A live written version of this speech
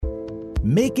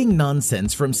Making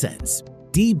Nonsense from Sense,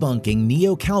 Debunking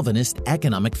Neo-Calvinist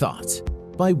Economic Thoughts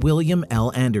by William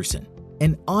L. Anderson,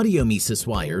 an audio Mises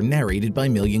Wire narrated by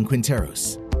Millian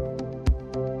Quinteros.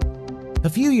 A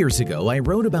few years ago, I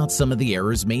wrote about some of the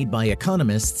errors made by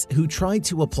economists who tried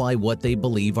to apply what they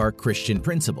believe are Christian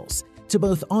principles to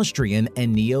both Austrian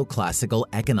and neoclassical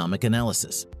economic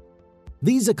analysis.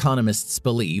 These economists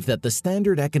believe that the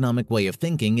standard economic way of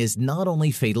thinking is not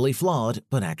only fatally flawed,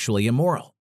 but actually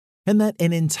immoral, and that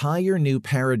an entire new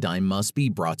paradigm must be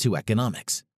brought to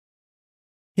economics.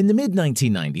 In the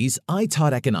mid-1990s, I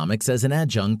taught economics as an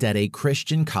adjunct at a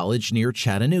Christian college near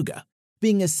Chattanooga,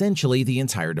 being essentially the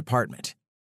entire department.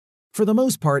 For the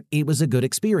most part, it was a good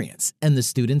experience, and the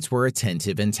students were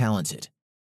attentive and talented.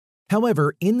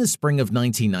 However, in the spring of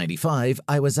 1995,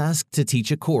 I was asked to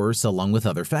teach a course along with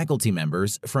other faculty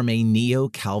members from a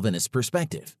Neo-Calvinist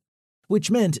perspective, which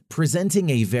meant presenting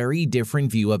a very different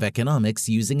view of economics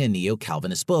using a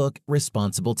Neo-Calvinist book,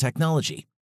 Responsible Technology,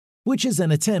 which is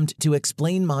an attempt to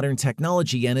explain modern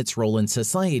technology and its role in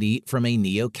society from a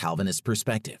Neo-Calvinist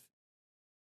perspective.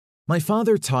 My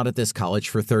father taught at this college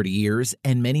for 30 years,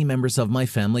 and many members of my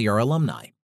family are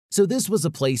alumni, so this was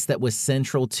a place that was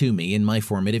central to me in my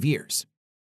formative years.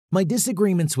 My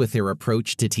disagreements with their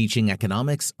approach to teaching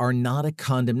economics are not a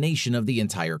condemnation of the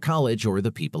entire college or the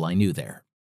people I knew there.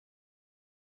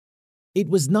 It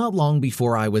was not long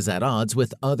before I was at odds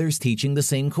with others teaching the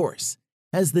same course,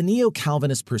 as the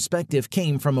Neo-Calvinist perspective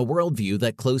came from a worldview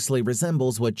that closely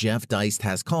resembles what Jeff Deist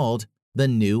has called the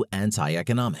new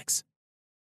anti-economics.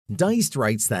 Deist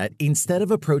writes that instead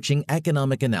of approaching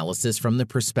economic analysis from the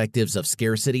perspectives of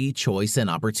scarcity, choice, and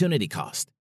opportunity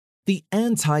cost, the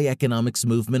anti-economics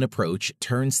movement approach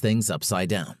turns things upside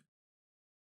down.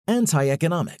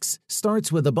 Anti-economics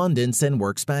starts with abundance and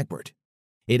works backward.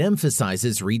 It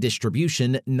emphasizes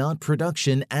redistribution, not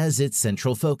production, as its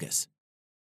central focus.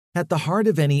 At the heart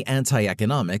of any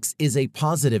anti-economics is a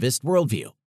positivist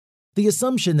worldview, the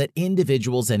assumption that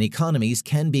individuals and economies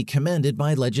can be commanded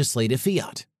by legislative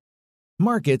fiat.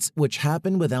 Markets, which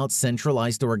happen without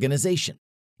centralized organization,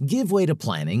 give way to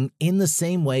planning in the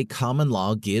same way common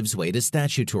law gives way to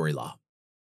statutory law.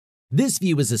 This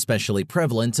view is especially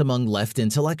prevalent among left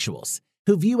intellectuals,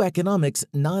 who view economics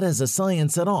not as a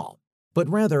science at all, but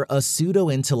rather a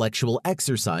pseudo-intellectual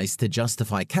exercise to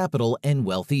justify capital and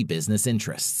wealthy business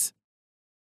interests.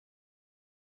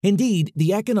 Indeed,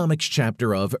 the economics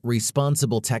chapter of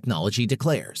Responsible Technology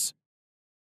declares,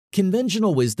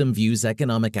 conventional wisdom views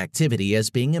economic activity as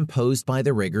being imposed by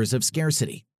the rigors of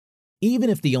scarcity, even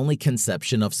if the only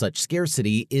conception of such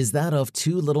scarcity is that of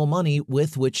too little money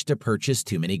with which to purchase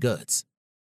too many goods.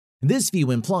 This view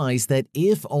implies that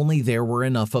if only there were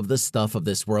enough of the stuff of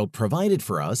this world provided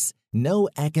for us, no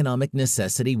economic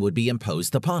necessity would be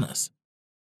imposed upon us.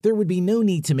 There would be no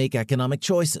need to make economic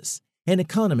choices, and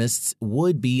economists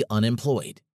would be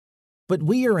unemployed. But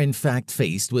we are in fact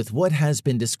faced with what has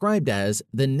been described as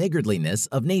the niggardliness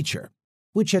of nature,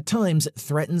 which at times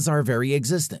threatens our very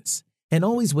existence and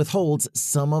always withholds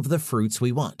some of the fruits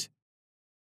we want.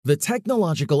 The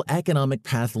technological economic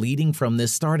path leading from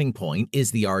this starting point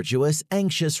is the arduous,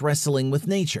 anxious wrestling with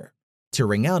nature to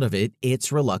wring out of it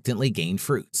its reluctantly gained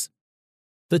fruits.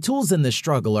 The tools in this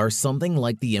struggle are something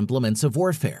like the implements of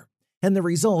warfare, and the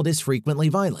result is frequently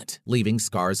violent, leaving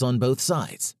scars on both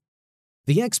sides.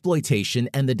 The exploitation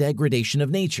and the degradation of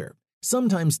nature,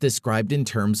 sometimes described in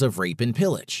terms of rape and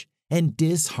pillage, and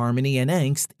disharmony and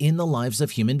angst in the lives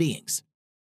of human beings.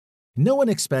 No one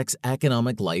expects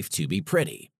economic life to be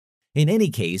pretty. In any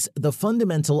case, the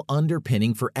fundamental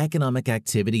underpinning for economic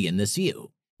activity in this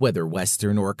view, whether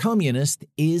Western or communist,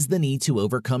 is the need to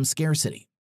overcome scarcity.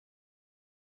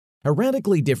 A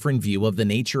radically different view of the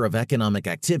nature of economic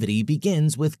activity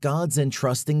begins with God's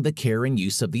entrusting the care and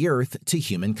use of the earth to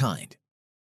humankind.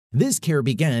 This care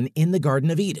began in the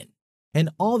Garden of Eden, and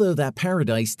although that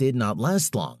paradise did not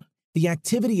last long, the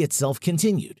activity itself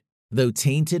continued, though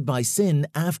tainted by sin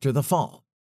after the fall.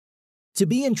 To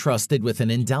be entrusted with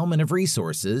an endowment of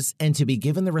resources and to be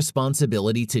given the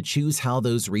responsibility to choose how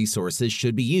those resources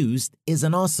should be used is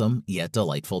an awesome yet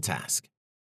delightful task.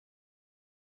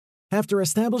 After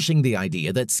establishing the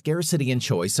idea that scarcity and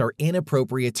choice are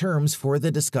inappropriate terms for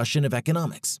the discussion of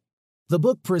economics, the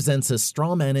book presents a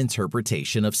strawman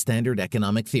interpretation of standard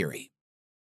economic theory.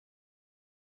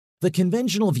 The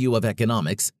conventional view of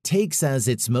economics takes as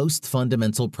its most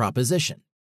fundamental proposition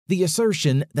the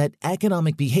assertion that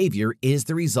economic behavior is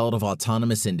the result of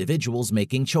autonomous individuals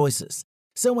making choices,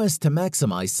 so as to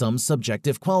maximize some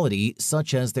subjective quality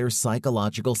such as their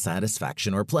psychological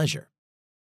satisfaction or pleasure.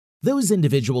 Those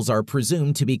individuals are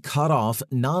presumed to be cut off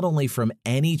not only from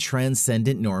any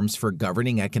transcendent norms for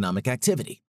governing economic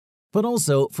activity, but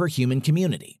also for human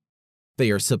community.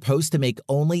 They are supposed to make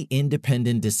only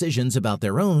independent decisions about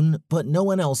their own, but no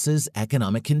one else's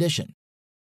economic condition.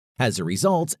 As a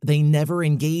result, they never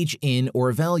engage in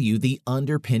or value the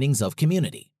underpinnings of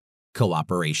community,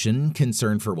 cooperation,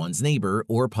 concern for one's neighbor,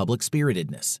 or public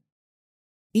spiritedness.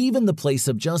 Even the place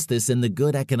of justice in the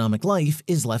good economic life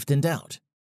is left in doubt.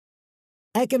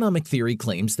 Economic theory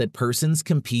claims that persons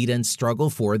compete and struggle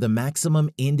for the maximum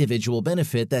individual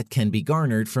benefit that can be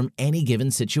garnered from any given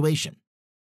situation.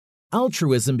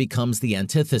 Altruism becomes the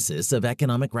antithesis of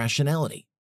economic rationality.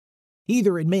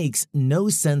 Either it makes no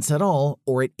sense at all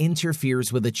or it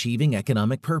interferes with achieving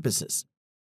economic purposes.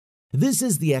 This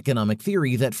is the economic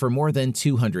theory that for more than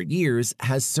 200 years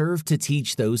has served to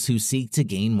teach those who seek to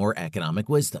gain more economic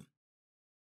wisdom.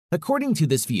 According to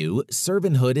this view,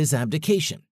 servanthood is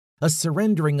abdication, a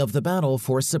surrendering of the battle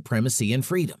for supremacy and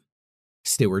freedom.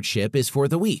 Stewardship is for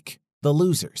the weak, the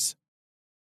losers.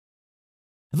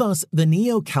 Thus, the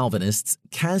Neo-Calvinists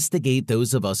castigate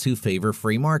those of us who favor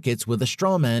free markets with a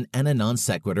straw man and a non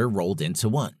sequitur rolled into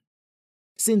one.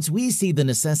 Since we see the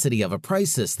necessity of a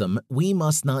price system, we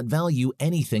must not value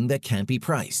anything that can't be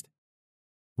priced.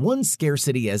 Once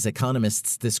scarcity, as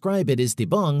economists describe it, is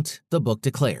debunked, the book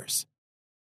declares,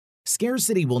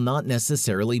 scarcity will not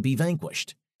necessarily be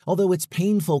vanquished, although its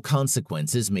painful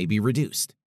consequences may be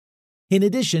reduced. In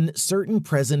addition, certain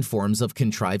present forms of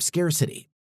contrived scarcity,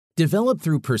 developed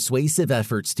through persuasive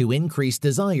efforts to increase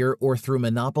desire or through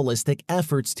monopolistic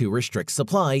efforts to restrict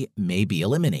supply, may be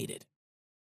eliminated.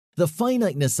 The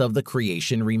finiteness of the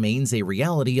creation remains a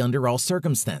reality under all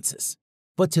circumstances,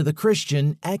 but to the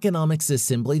Christian, economics is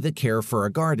simply the care for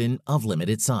a garden of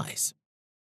limited size.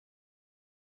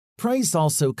 Price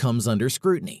also comes under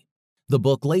scrutiny. The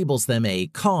book labels them a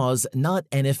cause, not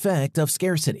an effect of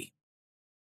scarcity.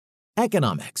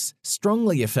 Economics,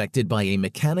 strongly affected by a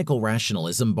mechanical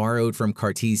rationalism borrowed from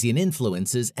Cartesian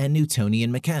influences and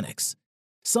Newtonian mechanics,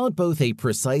 sought both a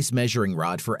precise measuring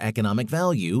rod for economic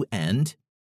value and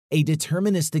a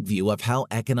deterministic view of how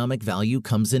economic value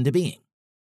comes into being.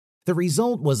 The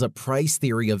result was a price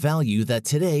theory of value that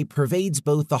today pervades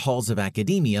both the halls of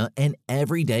academia and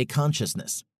everyday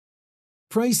consciousness.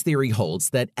 Price theory holds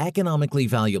that economically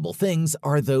valuable things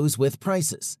are those with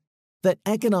prices, that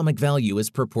economic value is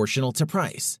proportional to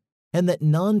price, and that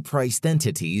non-priced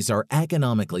entities are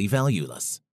economically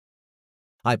valueless.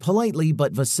 I politely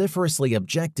but vociferously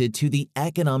objected to the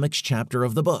economics chapter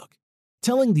of the book,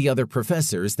 telling the other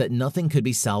professors that nothing could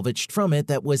be salvaged from it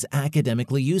that was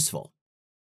academically useful.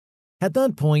 At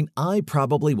that point, I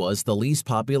probably was the least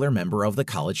popular member of the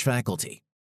college faculty.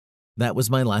 That was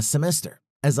my last semester,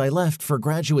 as I left for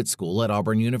graduate school at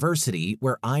Auburn University,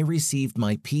 where I received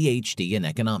my PhD in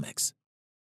economics.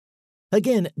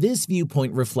 Again, this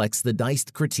viewpoint reflects the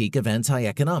diced critique of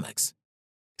anti-economics.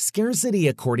 Scarcity,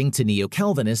 according to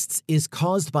Neo-Calvinists, is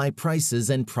caused by prices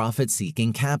and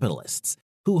profit-seeking capitalists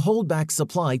who hold back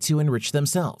supply to enrich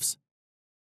themselves.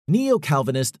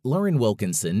 Neo-Calvinist Lauren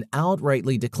Wilkinson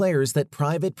outrightly declares that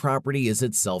private property is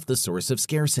itself the source of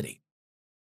scarcity.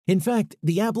 In fact,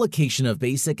 the application of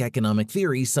basic economic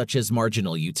theory such as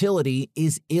marginal utility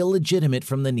is illegitimate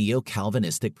from the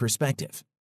Neo-Calvinistic perspective.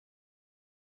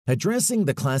 Addressing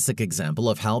the classic example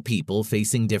of how people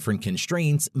facing different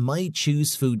constraints might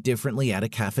choose food differently at a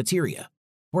cafeteria,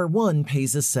 where one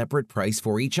pays a separate price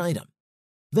for each item,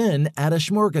 then at a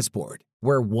smorgasbord,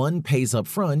 where one pays up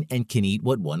front and can eat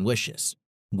what one wishes,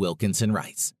 Wilkinson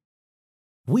writes.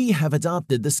 We have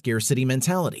adopted the scarcity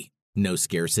mentality. No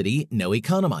scarcity, no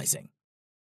economizing.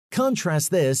 Contrast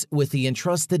this with the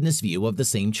entrustedness view of the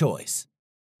same choice.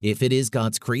 If it is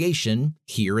God's creation,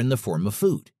 here in the form of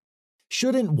food,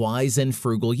 shouldn't wise and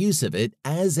frugal use of it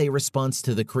as a response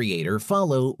to the Creator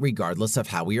follow regardless of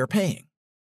how we are paying?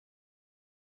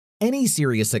 Any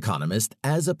serious economist,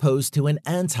 as opposed to an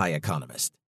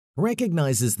anti-economist,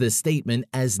 recognizes this statement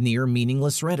as near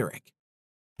meaningless rhetoric.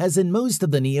 As in most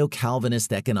of the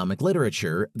Neo-Calvinist economic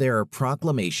literature, there are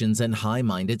proclamations and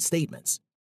high-minded statements,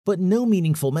 but no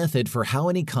meaningful method for how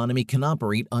an economy can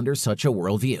operate under such a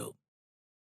worldview.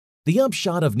 The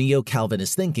upshot of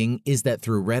Neo-Calvinist thinking is that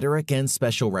through rhetoric and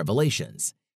special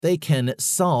revelations, they can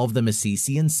solve the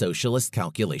Misesian socialist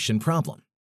calculation problem.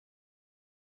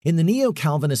 In the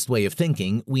Neo-Calvinist way of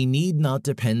thinking, we need not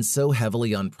depend so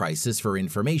heavily on prices for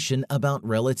information about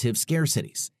relative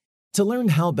scarcities to learn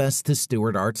how best to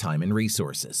steward our time and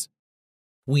resources.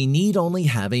 We need only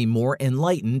have a more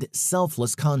enlightened,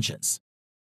 selfless conscience.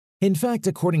 In fact,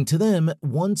 according to them,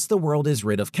 once the world is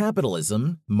rid of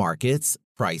capitalism, markets,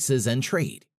 prices, and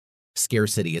trade,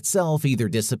 Scarcity itself either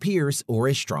disappears or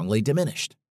is strongly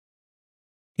diminished.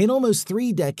 In almost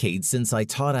 3 decades since I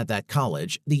taught at that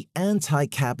college, the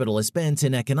anti-capitalist bent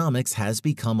in economics has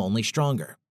become only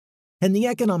stronger. And the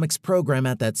economics program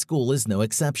at that school is no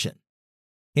exception.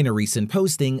 In a recent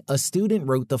posting, a student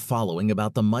wrote the following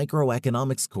about the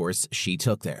microeconomics course she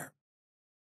took there.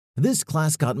 This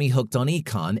class got me hooked on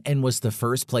econ and was the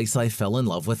first place I fell in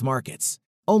love with markets,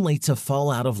 only to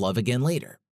fall out of love again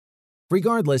later.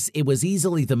 Regardless, it was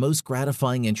easily the most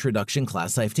gratifying introduction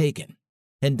class I've taken,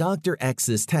 and Dr.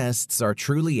 X's tests are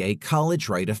truly a college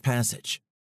rite of passage.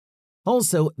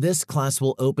 Also, this class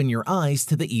will open your eyes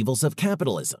to the evils of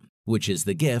capitalism, which is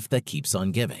the gift that keeps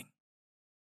on giving.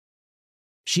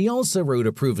 She also wrote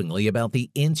approvingly about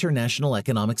the International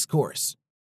Economics course.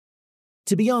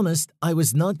 To be honest, I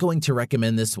was not going to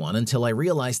recommend this one until I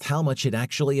realized how much it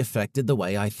actually affected the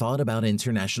way I thought about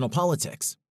international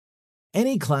politics.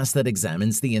 Any class that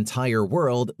examines the entire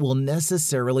world will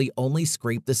necessarily only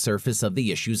scrape the surface of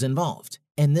the issues involved,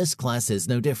 and this class is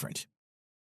no different.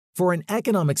 For an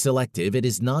economics elective, it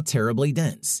is not terribly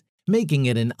dense, making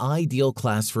it an ideal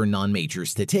class for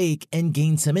non-majors to take and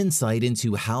gain some insight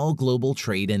into how global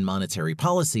trade and monetary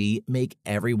policy make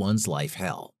everyone's life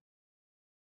hell.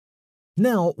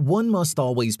 Now, one must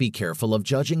always be careful of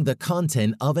judging the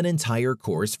content of an entire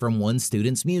course from one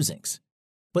student's musings,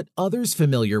 but others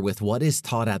familiar with what is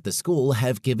taught at the school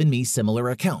have given me similar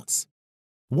accounts.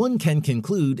 One can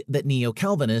conclude that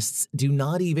Neo-Calvinists do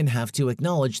not even have to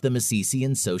acknowledge the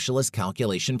Misesian socialist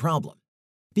calculation problem,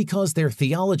 because their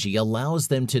theology allows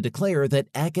them to declare that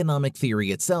economic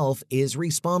theory itself is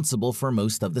responsible for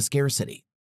most of the scarcity.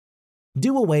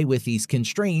 Do away with these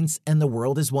constraints and the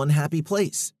world is one happy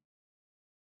place.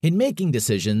 In making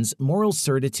decisions, moral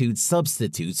certitude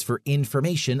substitutes for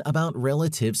information about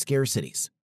relative scarcities.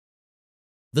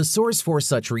 The source for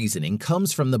such reasoning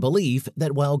comes from the belief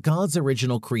that while God's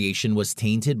original creation was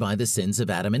tainted by the sins of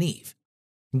Adam and Eve,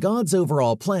 God's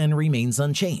overall plan remains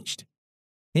unchanged.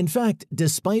 In fact,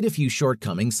 despite a few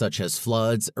shortcomings such as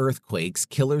floods, earthquakes,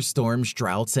 killer storms,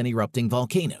 droughts, and erupting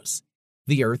volcanoes,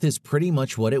 the earth is pretty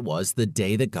much what it was the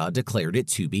day that God declared it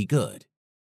to be good.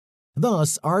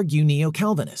 Thus, argue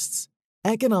Neo-Calvinists,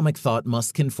 economic thought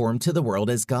must conform to the world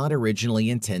as God originally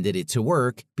intended it to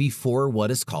work before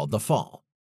what is called the fall.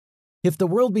 If the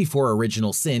world before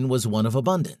original sin was one of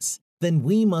abundance, then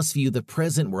we must view the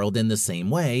present world in the same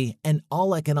way, and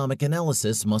all economic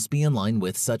analysis must be in line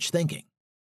with such thinking.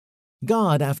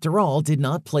 God, after all, did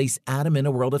not place Adam in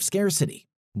a world of scarcity.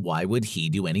 Why would he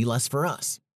do any less for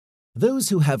us? Those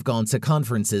who have gone to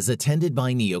conferences attended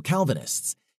by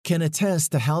Neo-Calvinists can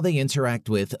attest to how they interact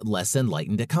with less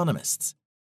enlightened economists.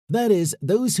 That is,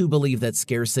 those who believe that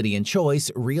scarcity and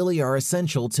choice really are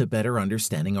essential to better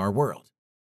understanding our world.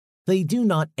 They do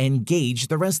not engage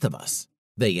the rest of us.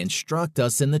 They instruct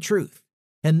us in the truth,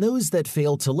 and those that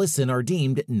fail to listen are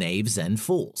deemed knaves and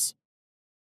fools.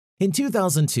 In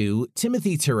 2002,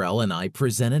 Timothy Terrell and I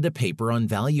presented a paper on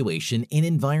valuation in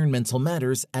environmental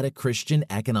matters at a Christian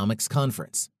economics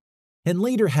conference, and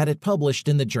later had it published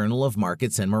in the Journal of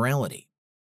Markets and Morality.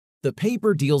 The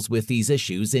paper deals with these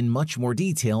issues in much more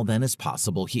detail than is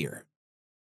possible here.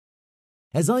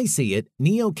 As I see it,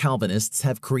 Neo-Calvinists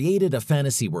have created a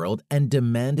fantasy world and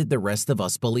demanded the rest of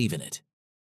us believe in it.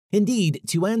 Indeed,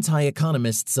 to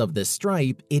anti-economists of this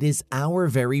stripe, it is our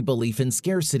very belief in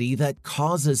scarcity that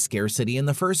causes scarcity in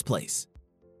the first place.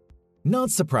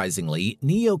 Not surprisingly,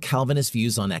 Neo-Calvinist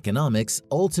views on economics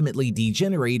ultimately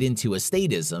degenerate into a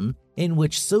statism in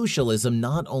which socialism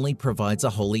not only provides a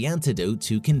holy antidote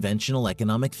to conventional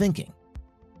economic thinking,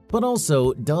 but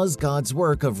also does God's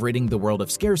work of ridding the world of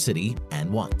scarcity and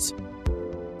want.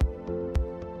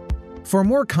 For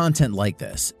more content like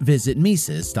this, visit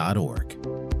Mises.org.